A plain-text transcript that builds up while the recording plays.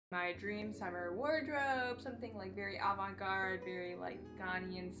My dream summer wardrobe, something like very avant-garde, very like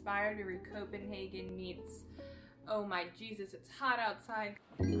ganni inspired, very Copenhagen meets, oh my Jesus, it's hot outside.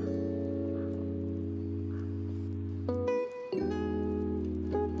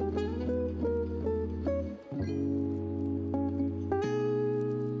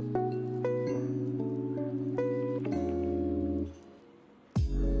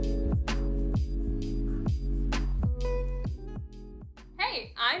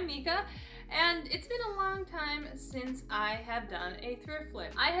 Hey, I'm Mika, and it's been a long time since I have done a thrift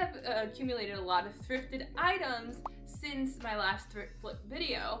flip. I have accumulated a lot of thrifted items since my last thrift flip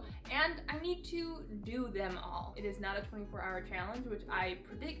video, and I need to do them all. It is not a 24-hour challenge, which I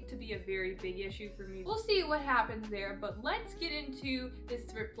predict to be a very big issue for me. We'll see what happens there, but let's get into this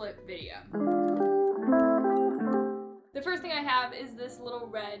thrift flip video. The first thing I have is this little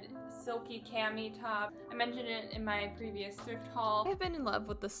red silky cami top. I mentioned it in my previous thrift haul. I've been in love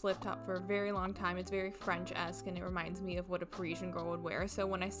with the slip top for a very long time. It's very French-esque and it reminds me of what a Parisian girl would wear. So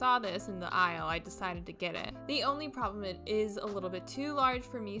when I saw this in the aisle, I decided to get it. The only problem, it is a little bit too large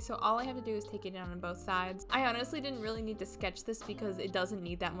for me, so all I have to do is take it down on both sides. I honestly didn't really need to sketch this because it doesn't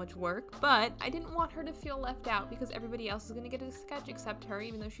need that much work, but I didn't want her to feel left out because everybody else is gonna get a sketch except her,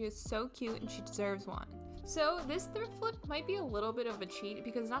 even though she is so cute and she deserves one. So this thrift flip might be a little bit of a cheat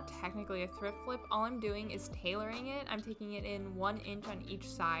because it's not technically a thrift flip. All I'm doing is tailoring it. I'm taking it in 1 inch on each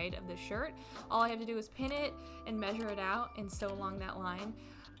side of the shirt. All I have to do is pin it and measure it out and sew along that line.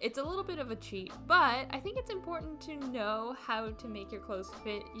 It's a little bit of a cheat, but I think it's important to know how to make your clothes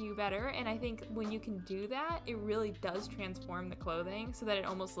fit you better, and I think when you can do that, it really does transform the clothing so that it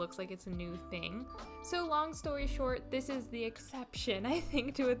almost looks like it's a new thing. So long story short, this is the exception, I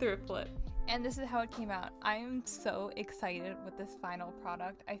think, to a thrift flip. And this is how it came out. I am so excited with this final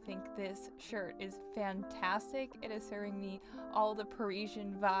product. I think this shirt is fantastic. It is serving me all the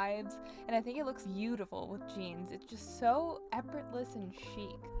Parisian vibes, and I think it looks beautiful with jeans. It's just so effortless and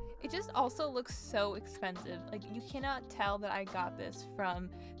chic. It just also looks so expensive. Like, you cannot tell that I got this from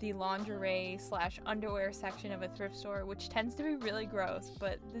the lingerie / underwear section of a thrift store, which tends to be really gross,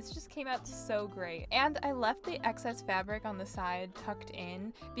 but this just came out so great. And I left the excess fabric on the side tucked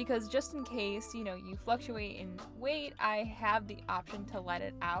in because just in case, you know, you fluctuate in weight, I have the option to let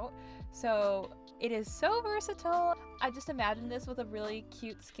it out. So it is so versatile. I just imagined this with a really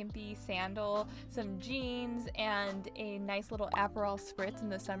cute skimpy sandal, some jeans, and a nice little Aperol spritz in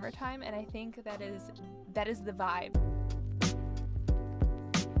the summertime, and I think that is the vibe.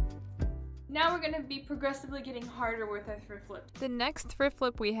 Now we're going to be progressively getting harder with our thrift flip. The next thrift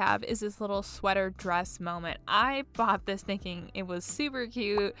flip we have is this little sweater dress moment. I bought this thinking it was super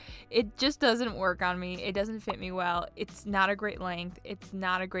cute. It just doesn't work on me. It doesn't fit me well. It's not a great length. It's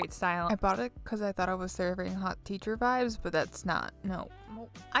not a great style. I bought it because I thought I was serving hot teacher vibes, but that's not. No.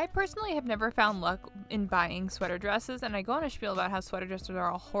 I personally have never found luck in buying sweater dresses, and I go on a spiel about how sweater dresses are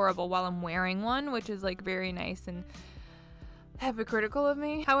all horrible while I'm wearing one, which is like very nice and hypocritical of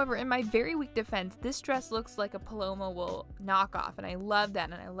me. However, in my very weak defense, this dress looks like a Paloma wool knockoff, and I love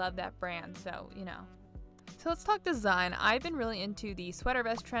that, and I love that brand, so, you know. So let's talk design. I've been really into the sweater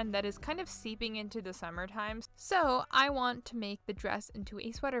vest trend that is kind of seeping into the summertime. So I want to make the dress into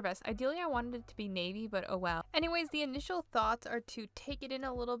a sweater vest. Ideally, I wanted it to be navy, but oh well. Anyways, the initial thoughts are to take it in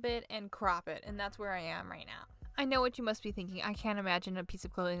a little bit and crop it, and that's where I am right now. I know what you must be thinking. I can't imagine a piece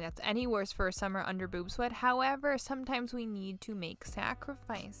of clothing that's any worse for a summer under boob sweat. However, sometimes we need to make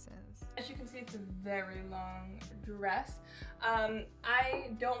sacrifices. As you can see, it's a very long dress.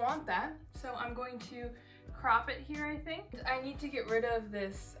 I don't want that, so I'm going to crop it here, I think. I need to get rid of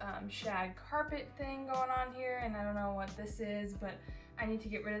this shag carpet thing going on here, and I don't know what this is, but I need to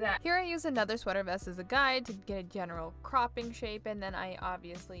get rid of that. Here I use another sweater vest as a guide to get a general cropping shape, and then I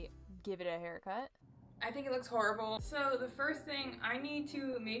obviously give it a haircut. I think it looks horrible. So the first thing, I need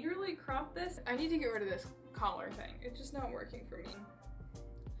to majorly crop this. I need to get rid of this collar thing. It's just not working for me.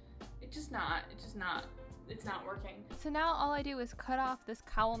 It's not working. So now all I do is cut off this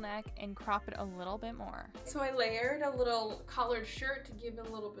cowl neck and crop it a little bit more. So I layered a little collared shirt to give a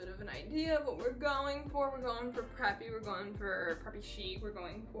little bit of an idea of what we're going for. We're going for preppy, we're going for preppy chic, we're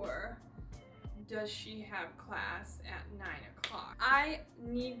going for does she have class at 9 o'clock? I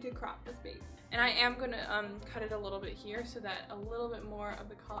need to crop this baby. And I am gonna cut it a little bit here so that a little bit more of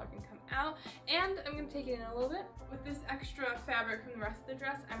the collar can come out. And I'm gonna take it in a little bit. With this extra fabric from the rest of the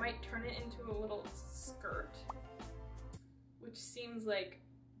dress, I might turn it into a little skirt, which seems like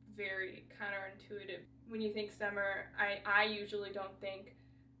very counterintuitive. When you think summer, I usually don't think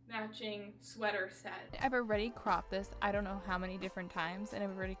matching sweater set. I've already cropped this I don't know how many different times, and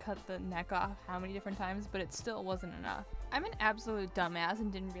I've already cut the neck off how many different times, but it still wasn't enough. I'm an absolute dumbass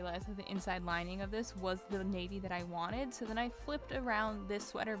and didn't realize that the inside lining of this was the navy that I wanted, so then I flipped around this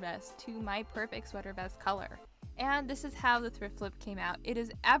sweater vest to my perfect sweater vest color. And this is how the thrift flip came out. It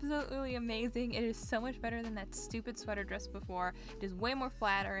is absolutely amazing. It is so much better than that stupid sweater dress before. It is way more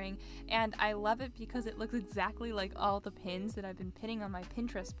flattering, and I love it because it looks exactly like all the pins that I've been pinning on my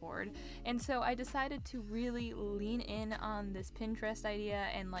Pinterest board. And so I decided to really lean in on this Pinterest idea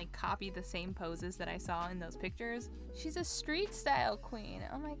and like copy the same poses that I saw in those pictures. She's a street style queen.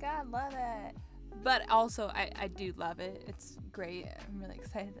 Oh my god, love it. But also, I do love it. It's great. I'm really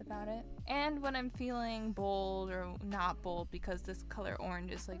excited about it. And when I'm feeling bold or not bold, because this color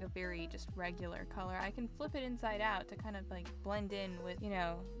orange is like a very just regular color, I can flip it inside out to kind of like blend in with, you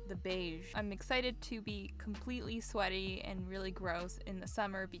know, the beige. I'm excited to be completely sweaty and really gross in the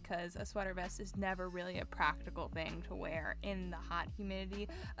summer because a sweater vest is never really a practical thing to wear in the hot humidity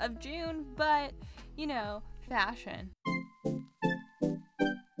of June, but, you know, fashion.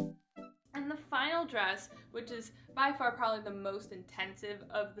 The final dress, which is by far probably the most intensive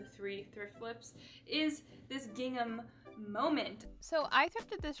of the 3 thrift flips, is this gingham moment. So I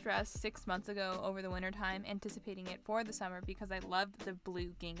thrifted this dress 6 months ago over the winter time, anticipating it for the summer because I loved the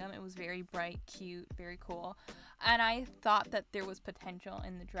blue gingham. It was very bright, cute, very cool, and I thought that there was potential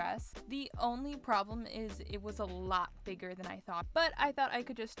in the dress. The only problem is it was a lot bigger than I thought, but I thought I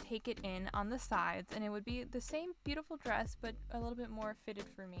could just take it in on the sides and it would be the same beautiful dress but a little bit more fitted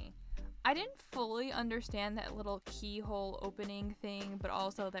for me. I didn't fully understand that little keyhole opening thing, but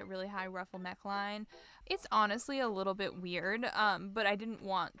also that really high ruffle neckline. It's honestly a little bit weird, but I didn't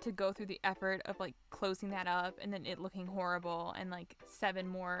want to go through the effort of like closing that up and then it looking horrible and like 7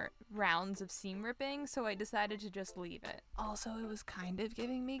 more rounds of seam ripping, so I decided to just leave it. Also, it was kind of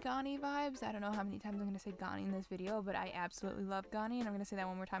giving me ganni vibes. I don't know how many times I'm going to say ganni in this video, but I absolutely love ganni, and I'm going to say that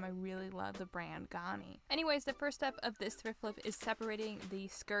one more time. I really love the brand ganni. Anyways, the first step of this thrift flip is separating the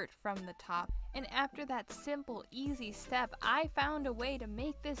skirt from the top. And after that simple, easy step, I found a way to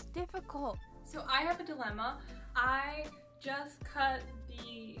make this difficult. So I have a dilemma. I just cut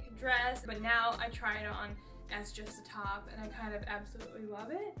the dress, but now I try it on as just a top, and I kind of absolutely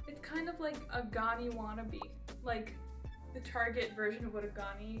love it. It's kind of like a ganni wannabe, like the Target version of what a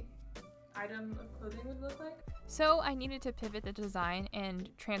ganni item of clothing would look like. So I needed to pivot the design and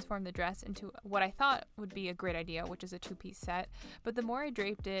transform the dress into what I thought would be a great idea, which is a 2-piece set. But the more I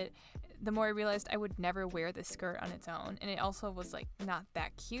draped it, the more I realized I would never wear this skirt on its own, and it also was like not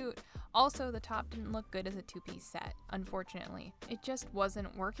that cute. Also, the top didn't look good as a 2-piece set, unfortunately. It just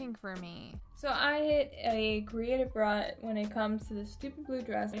wasn't working for me. So I hit a creative rut when it comes to this stupid blue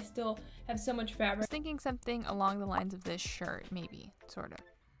dress. I still have so much fabric. I was thinking something along the lines of this shirt, maybe, sort of.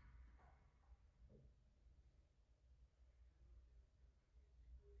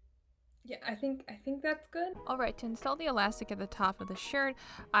 Yeah, I think that's good. Alright, to install the elastic at the top of the shirt,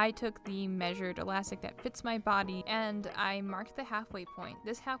 I took the measured elastic that fits my body and I marked the halfway point.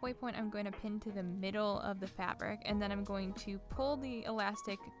 This halfway point I'm going to pin to the middle of the fabric, and then I'm going to pull the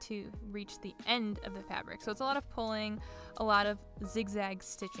elastic to reach the end of the fabric. So it's a lot of pulling, a lot of zigzag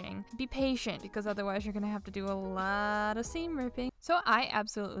stitching. Be patient, because otherwise you're going to have to do a lot of seam ripping. So I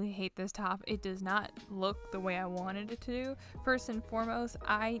absolutely hate this top. It does not look the way I wanted it to do. First and foremost,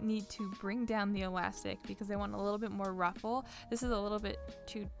 I need to bring down the elastic because I want a little bit more ruffle. This is a little bit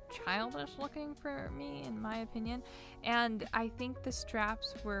too childish looking for me, in my opinion. And I think the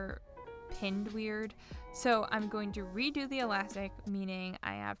straps were pinned weird. So I'm going to redo the elastic, meaning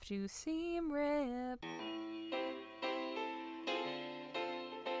I have to seam rip.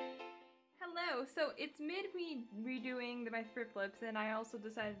 So it's mid me redoing my thrift flips, and I also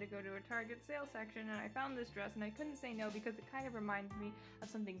decided to go to a Target sale section, and I found this dress and I couldn't say no because it kind of reminds me of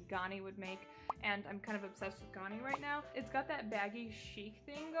something ganni would make, and I'm kind of obsessed with ganni right now. It's got that baggy chic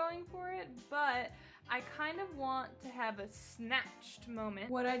thing going for it, but I kind of want to have a snatched moment.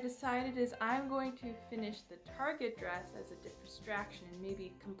 What I decided is I'm going to finish the Target dress as a distraction, and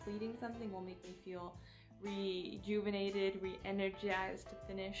maybe completing something will make me feel rejuvenated, re-energized to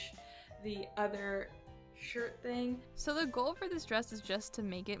finish the other shirt thing. So the goal for this dress is just to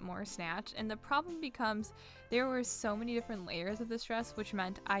make it more snatched, and the problem becomes there were so many different layers of this dress, which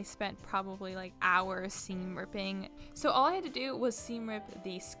meant I spent probably like hours seam ripping. So all I had to do was seam rip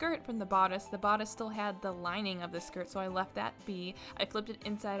the skirt from the bodice. The bodice still had the lining of the skirt, so I left that be. I flipped it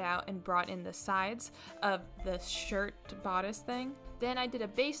inside out and brought in the sides of the shirt bodice thing. Then I did a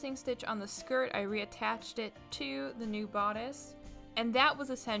basting stitch on the skirt. I reattached it to the new bodice. And that was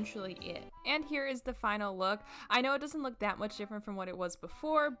essentially it. And here is the final look. I know it doesn't look that much different from what it was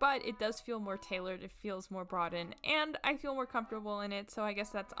before, but it does feel more tailored, it feels more brought in, and I feel more comfortable in it, so I guess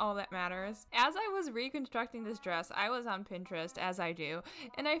that's all that matters. As I was reconstructing this dress, I was on Pinterest, as I do,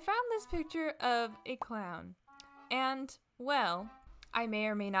 and I found this picture of a clown. And, well, I may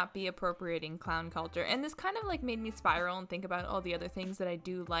or may not be appropriating clown culture, and this kind of like made me spiral and think about all the other things that I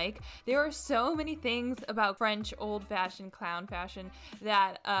do like. There are so many things about French old-fashioned clown fashion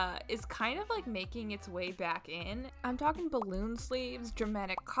that is kind of like making its way back in. I'm talking balloon sleeves,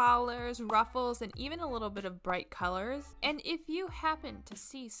 dramatic collars, ruffles, and even a little bit of bright colors. And if you happen to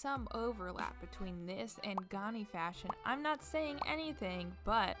see some overlap between this and ganni fashion, I'm not saying anything,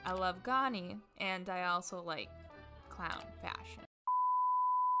 but I love ganni, and I also like clown fashion.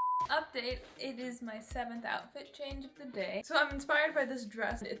 Update, it is my 7th outfit change of the day. So I'm inspired by this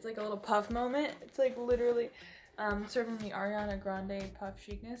dress. It's like a little puff moment. It's like literally serving the Ariana Grande puff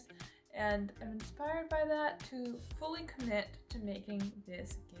chicness. And I'm inspired by that to fully commit to making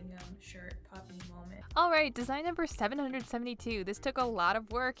this gingham shirt puffy moment. Alright, design number 772. This took a lot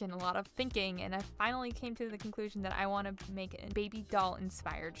of work and a lot of thinking, and I finally came to the conclusion that I want to make a baby doll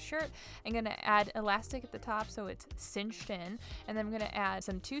inspired shirt. I'm going to add elastic at the top so it's cinched in, and then I'm going to add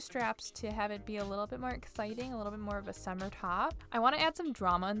some 2 straps to have it be a little bit more exciting, a little bit more of a summer top. I want to add some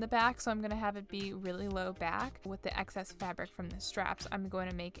drama in the back, so I'm going to have it be really low back with the excess fabric from the straps. I'm going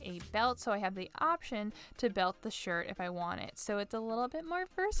to make a belt, so I have the option to belt the shirt if I want it, so it's a little bit more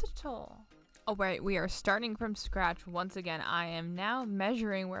versatile. Alright, we are starting from scratch once again. I am now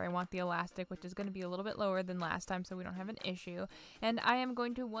measuring where I want the elastic, which is going to be a little bit lower than last time so we don't have an issue, and I am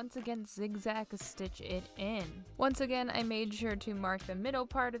going to once again zigzag stitch it in. Once again, I made sure to mark the middle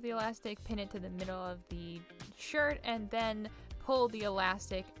part of the elastic, pin it to the middle of the shirt, and then pull the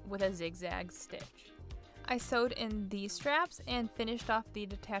elastic with a zigzag stitch. I sewed in these straps and finished off the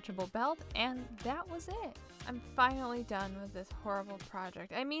detachable belt, and that was it. I'm finally done with this horrible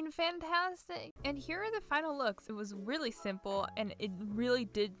project. I mean, fantastic! And here are the final looks. It was really simple, and it really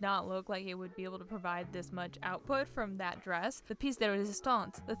did not look like it would be able to provide this much output from that dress. The piece de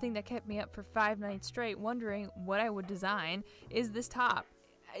resistance, the thing that kept me up for 5 nights straight wondering what I would design, is this top.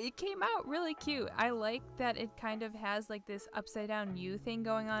 It came out really cute. I like that it kind of has like this upside down U thing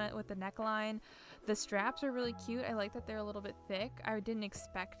going on with the neckline. The straps are really cute. I like that they're a little bit thick. I didn't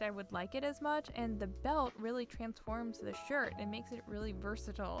expect I would like it as much, and the belt really transforms the shirt. It makes it really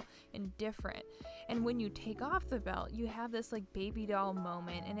versatile and different. And when you take off the belt, you have this like baby doll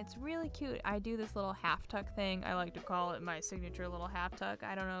moment, and it's really cute. I do this little half tuck thing. I like to call it my signature little half tuck.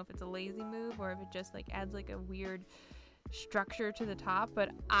 I don't know if it's a lazy move or if it just like adds like a weird structure to the top,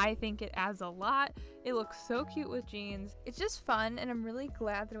 but I think it adds a lot. It looks so cute with jeans. It's just fun, and I'm really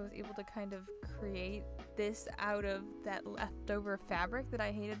glad that I was able to kind of create this out of that leftover fabric that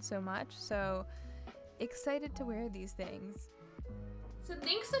I hated so much. So excited to wear these things. So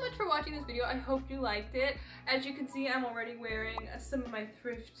thanks so much for watching this video. I hope you liked it. As you can see, I'm already wearing some of my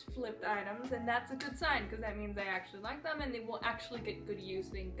thrift flipped items, and that's a good sign because that means I actually like them and they will actually get good use,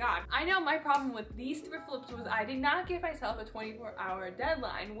 thank God. I know my problem with these thrift flips was I did not give myself a 24-hour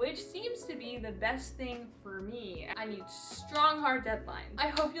deadline, which seems to be the best thing for me. I need strong, hard deadlines. I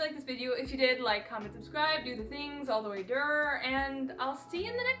hope you liked this video. If you did, like, comment, subscribe, do the things all the way, and I'll see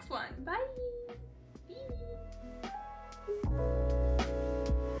you in the next one. Bye!